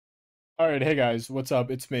Alright, hey guys, what's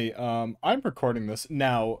up? It's me. I'm recording this.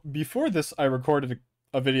 Now, before this, I recorded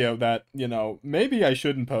a video that, maybe I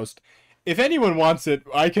shouldn't post. If anyone wants it,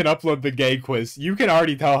 I can upload the gay quiz. You can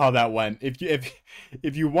already tell how that went.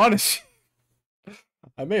 If you want to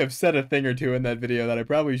I may have said a thing or two in that video that I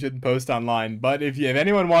probably shouldn't post online, but if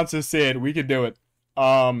anyone wants to see it, we can do it.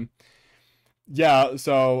 Yeah,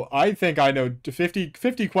 so I think I know 50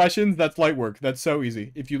 questions. That's light work. That's so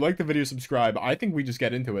easy. If you like the video, subscribe. I think we just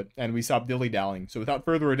get into it and we stop dilly-dallying. So without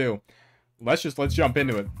further ado, let's jump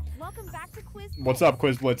into it. Welcome back to Quiz Blitz. What's up,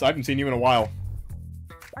 Quiz Blitz? I haven't seen you in a while.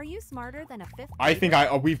 Are you smarter than a fifth grader? I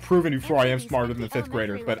think we've proven before I am smarter than the fifth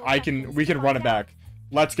grader, but we can run it back.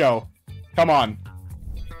 Let's go. Come on.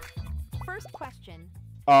 First question.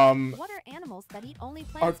 What are animals that eat only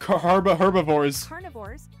plants? Herbivores.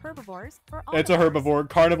 Carnivores, herbivores, or omnivores? It's a herbivore.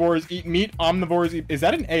 Carnivores eat meat. Omnivores eat... Is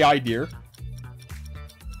that an AI deer?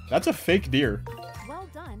 That's a fake deer. Well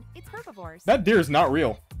done. It's herbivores. That deer is not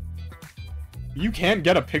real. You can't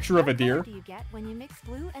get a picture of a deer. What color do you get when you mix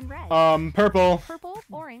blue and red? Purple. Purple,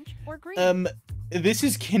 orange, or green? This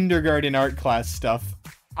is kindergarten art class stuff.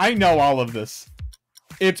 I know all of this.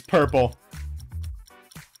 It's purple.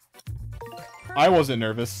 I wasn't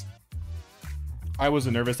nervous. I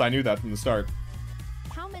knew that from the start.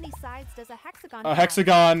 How many sides does a hexagon A have?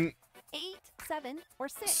 hexagon... 8, 7, or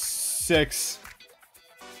 6? 6.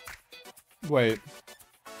 Wait.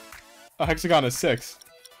 A hexagon is 6.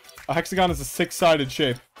 A hexagon is a 6-sided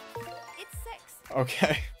shape. It's 6.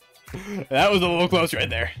 Okay. That was a little close right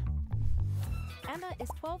there. Emma is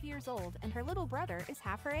 12 years old and her little brother is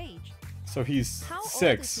half her age. So he's How 6.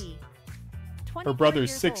 old is he? Her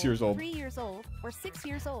brother's 6 years old. 3 years old, or 6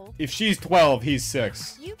 years old? If she's 12, he's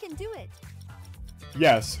 6. You can do it.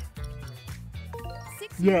 Yes.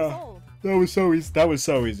 6 years old. That was so easy. That was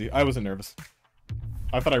so easy. I wasn't nervous.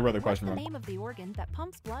 I thought I read the question What's wrong. the name of the organ that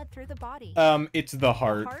pumps blood through the body? It's the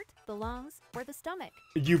heart. The heart, the lungs, or the stomach?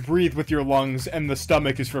 You breathe with your lungs, and the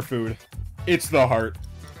stomach is for food. It's the heart.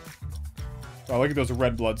 Oh, look at those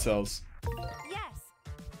red blood cells. Yes.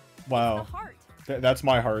 Wow. It's the heart. That's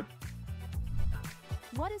my heart.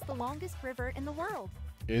 What is the longest river in the world?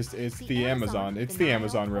 It's the Amazon. It's the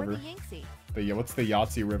Amazon River. Or the Yangtze? What's the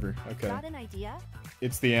Yahtzee River? Okay. Got an idea?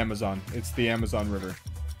 It's the Amazon. It's the Amazon River.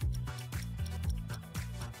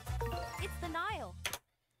 It's the Nile.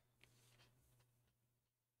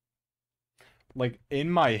 Like,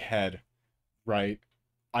 in my head, right,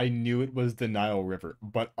 I knew it was the Nile River,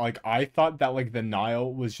 but, like, I thought that, like, the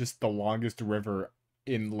Nile was just the longest river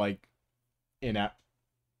in, like,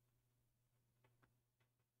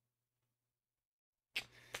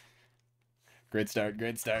 Great start,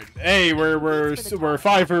 great start. Hey, we're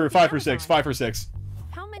 5 for 6, 5 for 6.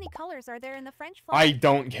 How many colors are there in the French flag? I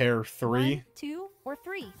don't care. 3? 1, 2, or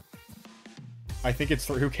 3? I think it's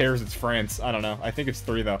 3. Who cares? It's France. I don't know. I think it's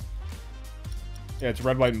 3 though. Yeah, it's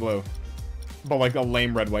red, white, and blue. But like a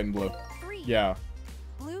lame red, white, and blue. 3. Yeah.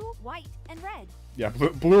 Blue, white, and red. Yeah,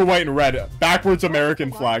 blue, white, and red. Backwards American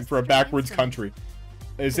the flag for a largest backwards string country.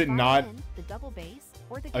 Is The it not? violin, the double bass,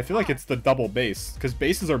 or the I feel like guitar? it's the double bass, because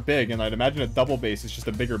basses are big, and I'd imagine a double bass is just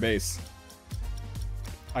a bigger bass.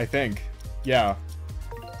 I think. Yeah.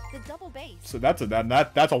 the double bass. So that's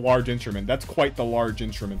a large instrument. That's quite the large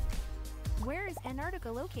instrument. Where is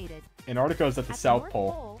Antarctica located? Antarctica is at the At South North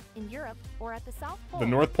Pole. in Europe, or at the South Pole? The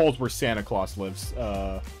North Pole's where Santa Claus lives.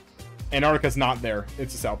 Antarctica's not there.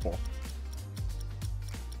 It's the South Pole.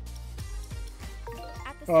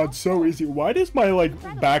 At the Oh, South it's so Pole. easy. Why does my, like,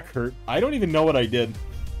 Incredible. back hurt? I don't even know what I did.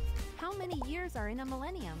 How many years are in a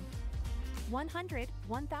millennium? 100,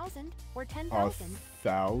 1,000, or 10,000?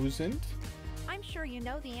 1,000? I'm sure you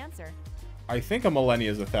know the answer. I think a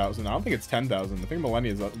millennia is 1,000. I don't think it's 10,000. I think a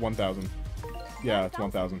millennia is 1,000. Yeah, it's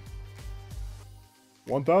 1,000.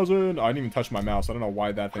 1,000! I didn't even touch my mouse. I don't know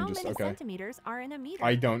why that thing How just... many Okay. centimeters are in a meter?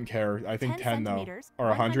 I don't care. I think 10 though. centimeters, Or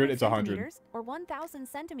 100? It's 100. centimeters, or 1,000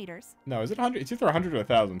 centimeters? No, is it 100? It's either 100 or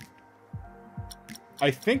 1,000. I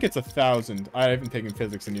think it's 1,000. I haven't taken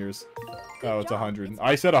physics in years. Oh, it's job. 100. It's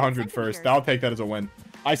I said 100 first. centimeters. I'll take that as a win.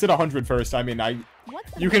 I said 100 first. I mean,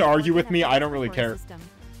 What's the You can main argue with organ me, of I the don't really respiratory care.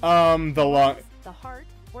 system? the lung... Lungs, the heart,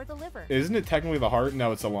 or the liver? Isn't it technically the heart?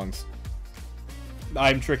 No, it's the lungs.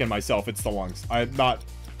 I'm tricking myself. It's the lungs.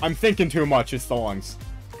 I'm thinking too much. It's the lungs.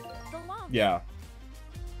 The lungs. Yeah.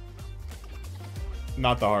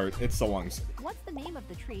 Not the heart. It's the lungs. What's the name of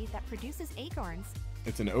the tree that produces acorns?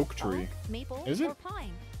 It's an oak tree. Oak, maple, Is it? or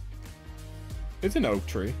pine? It's an oak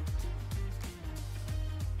tree.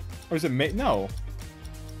 Or is it no.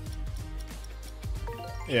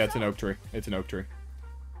 Yeah, it's an oak tree. It's an oak tree.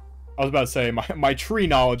 I was about to say, my tree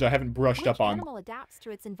knowledge I haven't brushed Which up on. animal adapts to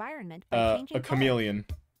its environment by changing A color? chameleon.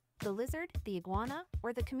 the lizard, the iguana,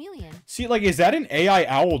 or the chameleon? See, like, is that an AI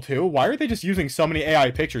owl too? Why are they just using so many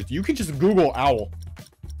AI pictures? You can just Google owl.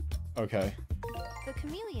 Okay. The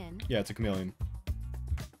chameleon. Yeah, it's a chameleon.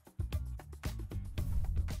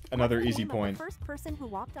 Another What's the easy name of point. the first person who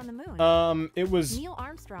walked on the moon? It was... Neil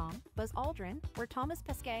Armstrong, Buzz Aldrin, or Thomas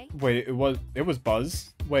Pesquet? Wait, it was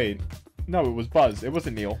Buzz? Wait. No, it was Buzz. It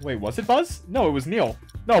wasn't Neil. Wait, was it Buzz? No, it was Neil.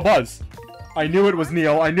 No, Buzz. I knew it was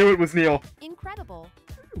Neil. I knew it was Neil. Incredible.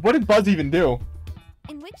 What did Buzz even do?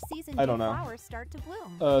 In which season I do don't know. flowers start to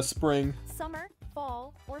bloom? Spring. Summer,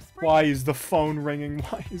 fall, or spring? Why is the phone ringing?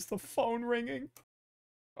 Why is the phone ringing?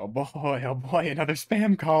 Oh boy, another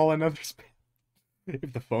spam call, another spam.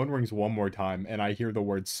 If the phone rings one more time and I hear the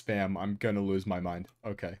word spam, I'm gonna lose my mind.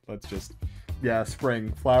 Okay, let's just... Yeah,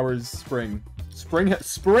 spring. Flowers, spring. Spring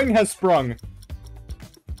has sprung.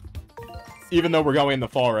 Even though we're going in the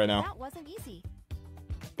fall right now. That wasn't easy.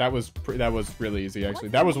 That was really easy, actually.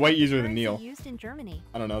 What's That the was way main easier than currency Neil. used in Germany?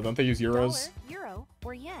 I don't know, don't they use euros? Dollar, euro,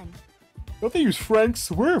 or yen? Don't they use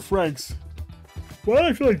francs? Where are francs? Why do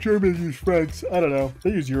I feel like Germans use francs? I don't know.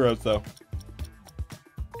 They use euros, though.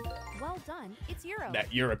 Well done, it's euro.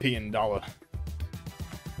 That European dollar.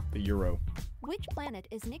 The euro. Which planet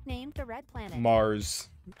is nicknamed the Red Planet? Mars.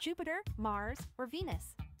 Jupiter, Mars, or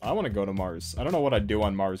Venus? I want to go to Mars. I don't know what I'd do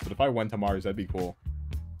on Mars, but if I went to Mars, that'd be cool.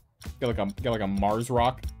 Get like a Mars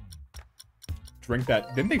rock. Drink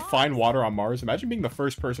that. Didn't they find water on Mars? Imagine being the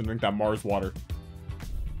first person to drink that Mars water.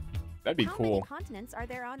 That'd be How many cool. continents are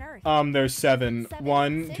there on Earth? There's 7. 7,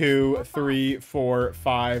 1, 6, 2, or 3, 4,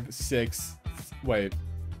 5, 6. Wait.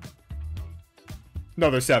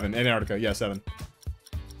 No, there's 7. Antarctica. Yeah, 7.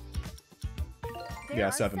 There Yeah,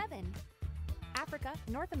 are 7. Africa,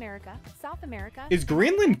 North America, South America. Is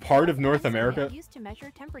Greenland part of North What's the instrument America? used to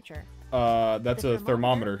measure temperature? That's The a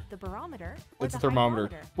thermometer. The barometer. Or It's a the thermometer.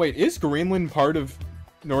 hygrometer? Wait, is Greenland part of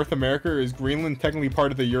North America, or is Greenland technically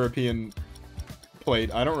part of the European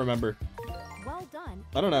plate? I don't remember. Well done.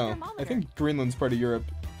 I don't it's a know. I thermometer. think Greenland's part of Europe.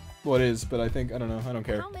 Well, it is, but I don't know. I don't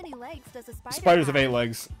care. How many legs does a spider Spiders have have? 8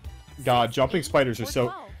 legs. God, 6, jumping 8, spiders are or so...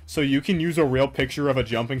 12? So you can use a real picture of a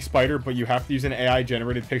jumping spider, but you have to use an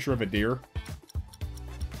AI-generated picture of a deer?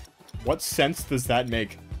 What sense does that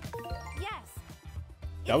make? Yes.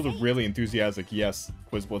 That was a It's 8. really enthusiastic yes,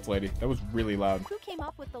 Quiz Blitz lady. That was really loud. Who came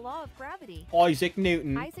up with the law of gravity? Isaac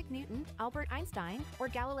Newton. Isaac Newton, Albert Einstein, or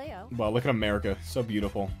Galileo? Well, look at America. So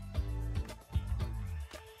beautiful.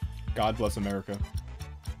 God bless America.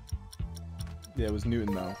 Yeah, it was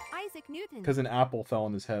Newton, though. Isaac Newton. Because an apple fell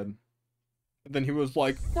on his head. Then he was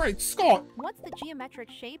like, Great Scott! What's the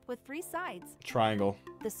geometric shape with 3 sides? Triangle.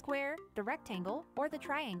 The square, the rectangle, or the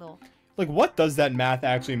triangle? Like, what does that math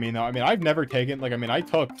actually mean, though? I mean, I've never taken... Like, I mean, I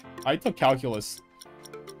took calculus.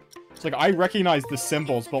 It's like, I recognize the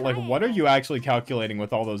symbols, but, like, what are you actually calculating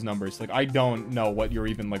with all those numbers? Like, I don't know what you're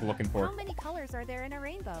even, like, looking for. How many colors are there in a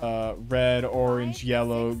rainbow? Red, orange, 5,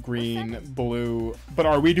 yellow, 6, or green, 7? blue. But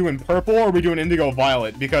are we doing purple or are we doing indigo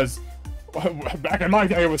violet? Because back in my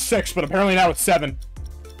day it was 6, but apparently now it's 7.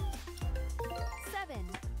 7.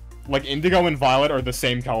 Like, indigo and violet are the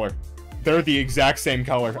same color. They're the exact same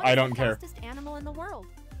color. What I is don't the care. fastest animal in the world?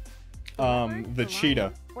 The cheetah.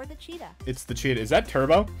 lion, or the cheetah? It's the cheetah. Is that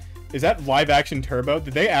Turbo? Is that live-action Turbo?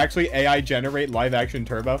 Did they actually AI generate live-action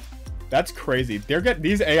Turbo? That's crazy.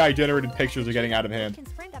 These AI-generated pictures are getting out of hand. Can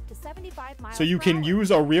sprint up to 75 miles So you per can hour.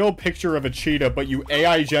 use a real picture of a cheetah, but you How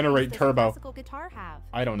AI many generate strings does a Turbo. classical guitar have?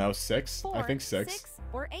 I don't know, 6? 4, I think 6. 6,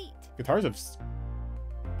 or 8? Guitars have...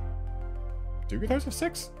 Do guitars have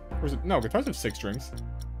 6? Or is it... No, guitars have 6 strings.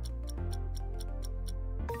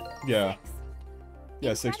 Yeah. 6.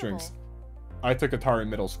 Yeah, 6 Incredible. strings. I took guitar in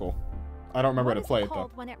middle school. I don't remember how to play it, though. What is it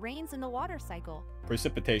called when it rains in the water cycle?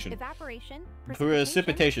 Precipitation. Evaporation,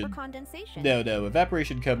 Precipitation. or condensation? No,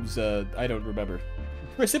 evaporation comes, I don't remember.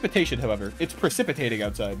 Precipitation, however. It's precipitating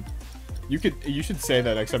outside. You should say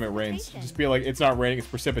that next time it rains. Precipitation. Just be like, it's not raining, it's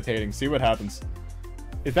precipitating. See what happens.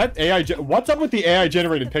 Is that AI... What's up with the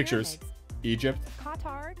AI-generated The pictures? pyramids. Egypt?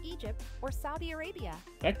 Qatar, Egypt, or Saudi Arabia?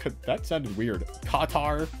 That sounded weird.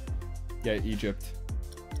 Qatar? Yeah, Egypt.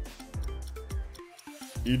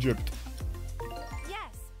 Egypt.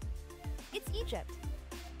 Yes, it's Egypt.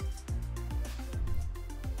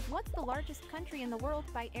 What's the largest country in the world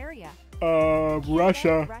by area? Canada,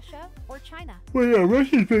 Russia. Russia, or China? Wait, yeah,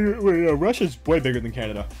 Russia's bigger. Wait, yeah, Russia's way bigger than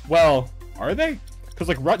Canada. Well, are they? Because,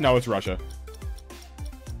 like, no, it's Russia.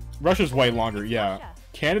 Russia's way longer, yeah. Russia.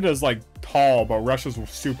 Canada's, like, tall, but Russia's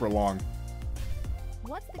super long.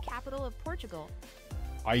 What's the capital of Portugal?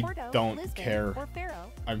 I Porto, don't Lisbon, care. Or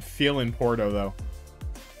Faro? I'm feeling Porto, though.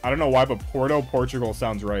 I don't know why, but Porto, Portugal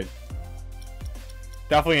sounds right.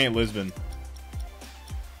 Definitely ain't Lisbon.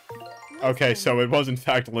 Okay, Lisbon. so it was in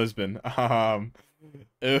fact Lisbon.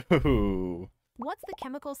 Ooh. What's the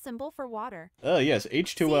chemical symbol for water? Oh, yes,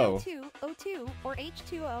 H2O. CO2, O2, or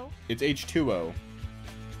H2O? It's H2O.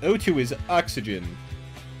 O2 is oxygen.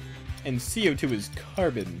 And CO2 is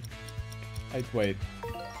carbon. Wait.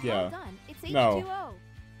 Yeah. Well done. It's H2O. No.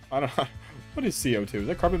 I don't know. What is CO2? Is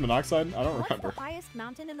that carbon monoxide? I don't What's remember. the highest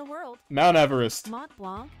mountain in the world? Mount Everest. Mont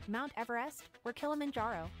Blanc, Mount Everest, or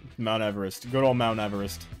Kilimanjaro? Mount Everest. Good old Mount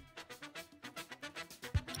Everest.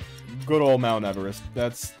 Good old Mount Everest.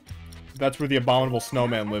 That's where the abominable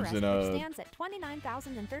snowman Mount lives in Everest, which stands at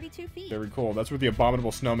 29,032 feet. Very cool. That's where the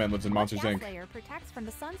abominable snowman lives in What Monsters gas Inc. layer protects from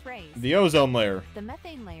the sun's rays? The ozone layer. The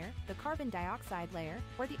methane layer, the carbon dioxide layer,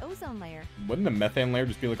 or the ozone layer? Wouldn't the methane layer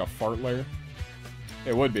just be like a fart layer?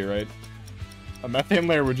 It would be, right? A methane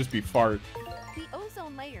layer would just be fart. The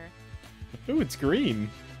ozone layer. Ooh, it's green.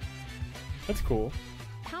 That's cool.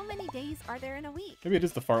 How many days are there in a week? Maybe it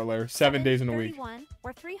is the fart layer. 7 days in a week. 31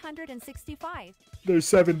 or 365? There's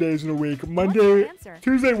 7 days in a week. What's Monday, your answer?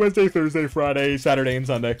 Tuesday, Wednesday, Thursday, Friday, Saturday, and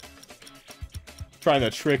Sunday. Trying to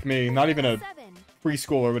trick me. Not even a 7.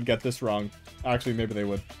 preschooler would get this wrong. Actually, maybe they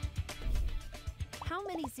would. How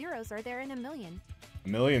many zeros are there in a million?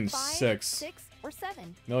 1,000,006. 5, 6, or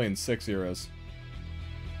 7? 1,006 zeros.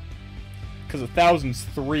 Because 1,000's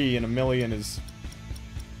 3 and 1,000,000 is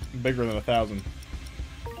bigger than 1,000.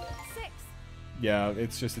 6. Yeah,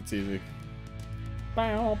 it's easy.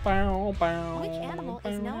 Bow, bow, bow. Which animal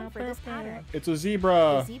is known for this pattern? It's a The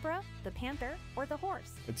zebra. zebra, the panther, or the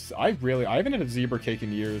horse? I haven't had a zebra cake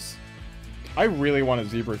in years. I really want a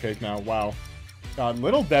zebra cake now. Wow. God,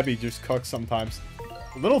 Little Debbie just cooks sometimes.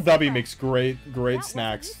 Little Debbie makes great That wasn't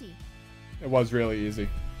snacks. easy. It was really easy.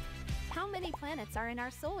 How many planets are in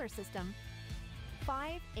our solar system?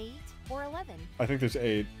 5, 8, or 11? I think there's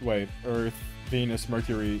 8. Wait, Earth, Venus,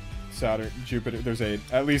 Mercury, Saturn, Jupiter. There's 8.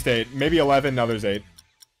 At least 8. Maybe 11. No, there's 8.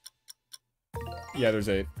 Yeah, there's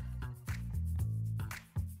 8.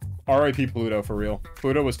 R.I.P. Pluto, for real.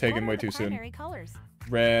 Pluto was taken What way are the too soon. primary colors?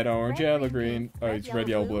 Red, orange, Red, yellow, green, green. pink, Oh, it's red,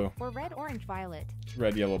 yellow, blue. Or red, orange, violet? It's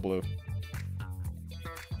red, yellow, blue.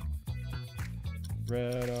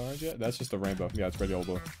 Red, orange, yeah. That's just a rainbow. Yeah, it's red, yellow,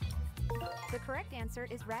 blue. The correct answer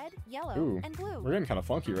is red, yellow, Ooh, and blue. we're getting kind of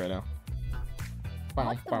funky right now.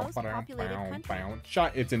 What's the most populated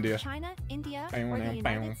country? It's India. China, India, or the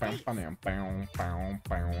United States? It's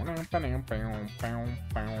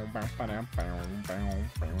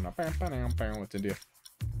India.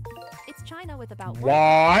 It's China with about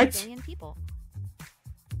What? 1.5 billion people.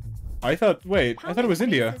 I thought it was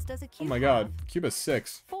many India. faces does a Oh cube my god, have? Cuba's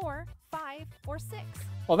 6. 4, 5, or 6?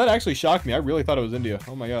 Oh, that actually shocked me. I really thought it was India.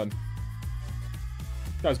 Oh my god.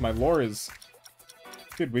 Guys, my lore is...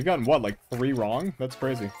 Dude, we've gotten what, like 3 wrong? That's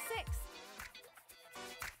crazy. 6.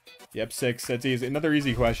 Yep, 6. That's easy. Another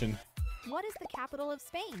easy question. What is the capital of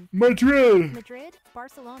Spain? Madrid! Madrid,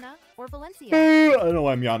 Barcelona, or Valencia? I don't know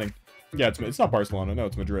why I'm yawning. Yeah, it's not Barcelona. No,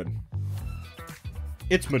 it's Madrid.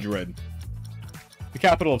 It's Madrid. The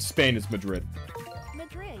capital of Spain is Madrid.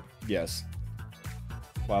 Madrid. Yes.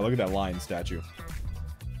 Wow, look at that lion statue.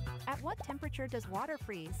 At what temperature does water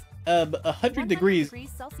freeze? 100 degrees.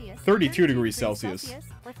 Celsius, 32 degrees Celsius.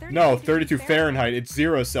 or 32 No, degrees 32 Fahrenheit. It's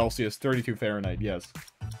 0 Celsius, 32 Fahrenheit, yes.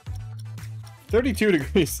 32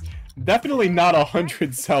 degrees. Definitely not 100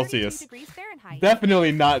 32 Celsius. degrees Fahrenheit.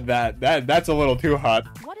 Definitely not that. That's a little too hot.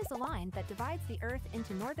 What is the line that divides the Earth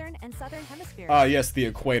into northern and southern hemispheres? Yes, the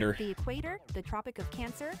equator. The equator, the Tropic of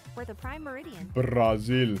Cancer, or the prime meridian?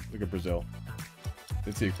 Brazil. Look at Brazil.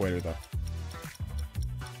 It's the equator, though.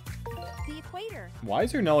 The equator. Why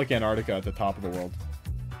is there no, like, Antarctica at the top of the world?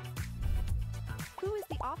 Who is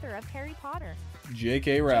the author of Harry Potter?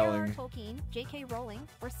 J.K. J.R.R. Rowling. Tolkien, J.K. Rowling,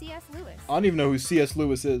 or C.S. Lewis? I don't even know who C.S.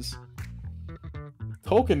 Lewis is.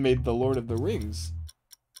 Tolkien made The Lord of the Rings.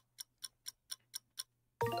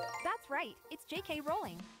 That's right. It's J.K.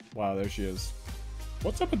 Rowling. Wow, there she is.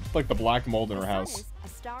 What's up with, like, the black mold in her The sun house? is a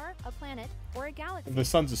star, a planet, or a galaxy? The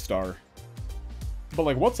sun's a star. But,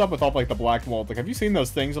 like, what's up with all, like, the black mold? Like, have you seen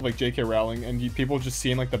those things of, like, J.K. Rowling and people just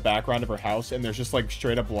seeing, like, the background of her house and there's just, like,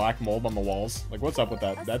 straight up black mold on the walls? Like, what's up with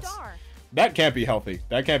that? A star. That can't be healthy.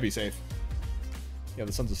 That can't be safe. Yeah,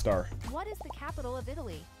 the sun's a star. What is the capital of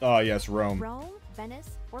Italy? Oh, yes, Rome. Rome,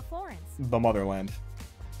 Venice, or Florence? The motherland.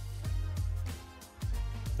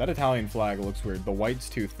 That Italian flag looks weird. The white's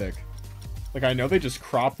too thick. Like, I know they just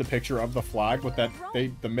cropped the picture of the flag, but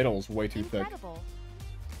the middle's way too thick. Incredible.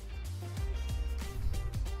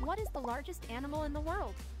 What is the largest animal in the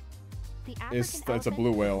world? The African It's a elephant,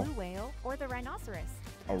 blue whale. the blue whale, or the rhinoceros?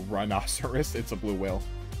 A rhinoceros? It's a blue whale.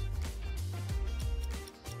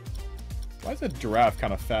 Why is a giraffe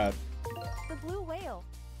kind of fat? The blue whale.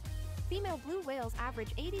 Female blue whales average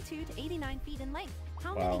 82 to 89 feet in length.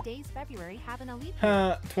 How Wow. many days February have in a leap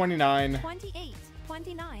year? 29. 28,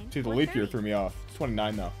 29, Dude, the or leap year 30? threw me off. It's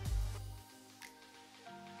 29 though.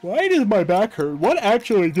 Why does my back hurt? What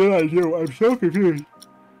actually did I do? I'm so confused.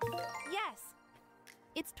 Yes,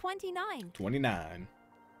 it's 29. 29.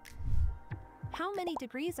 How many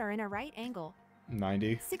degrees are in a right angle?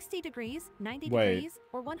 90. 60 degrees, 90 Wait. degrees,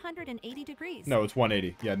 or 180 degrees? No, it's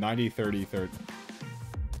 180. Yeah, 90, 30, 30.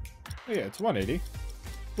 Oh, yeah, it's 180.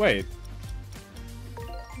 Wait.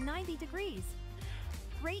 90 degrees.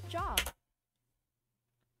 Great job.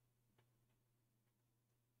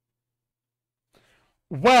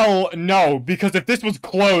 Well, no, because if this was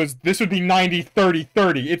closed, this would be 90, 30,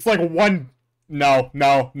 30. It's like one... No,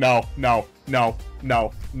 no, no, no, no,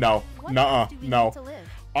 no, no, What nuh-uh, gas do we no. need to live?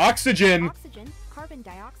 Oxygen! Oxygen, carbon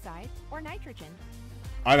dioxide, or nitrogen?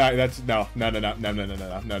 I'm not, that's, no, no, no, no, no, no, no,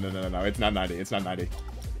 no, no, no, no, no, it's not 90, it's not 90.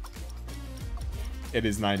 It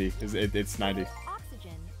is 90, it's 90.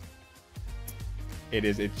 Oxygen. It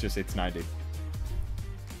is, it's 90.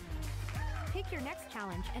 Pick your next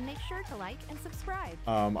challenge and make sure to like and subscribe.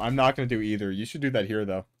 I'm not gonna do either. You should do that here,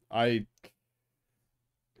 though.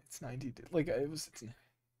 It's 90, like,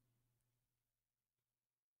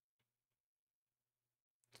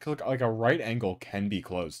 Look, like, a right angle can be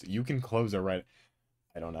closed. You can close a right...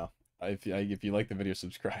 I don't know. If you like the video,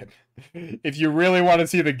 subscribe. If you really want to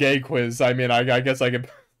see the gay quiz, I mean, I guess I could...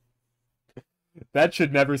 That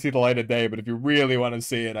should never see the light of day, but if you really want to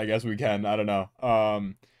see it, I guess we can. I don't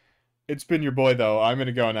know. It's been your boy, though. I'm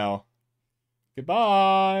gonna go now.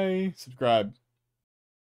 Goodbye. Subscribe.